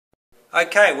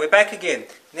Okay, we're back again.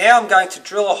 Now I'm going to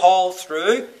drill a hole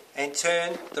through and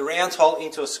turn the round hole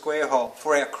into a square hole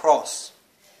for our cross.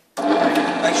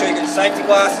 Make sure you get safety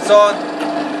glasses on.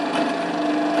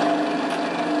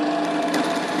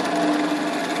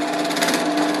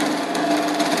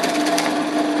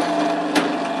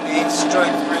 And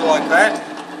straight through like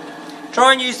that.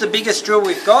 Try and use the biggest drill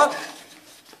we've got,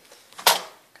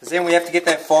 because then we have to get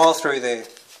that file through there.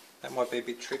 That might be a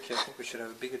bit tricky. I think we should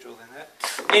have a bigger drill than that.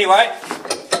 Anyway,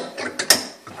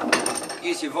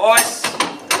 use your vise.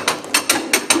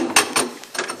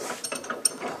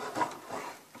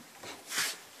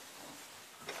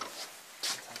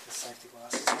 Take the safety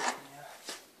glasses off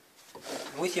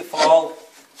now. And with your file,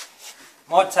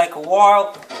 might take a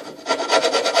while.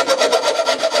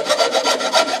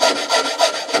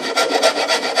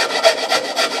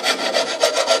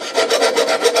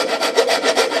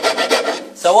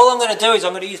 So all I'm going to do is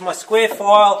I'm going to use my square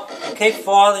file and keep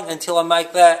filing until I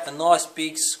make that a nice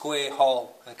big square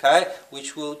hole, okay?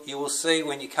 Which you will see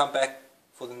when you come back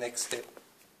for the next step.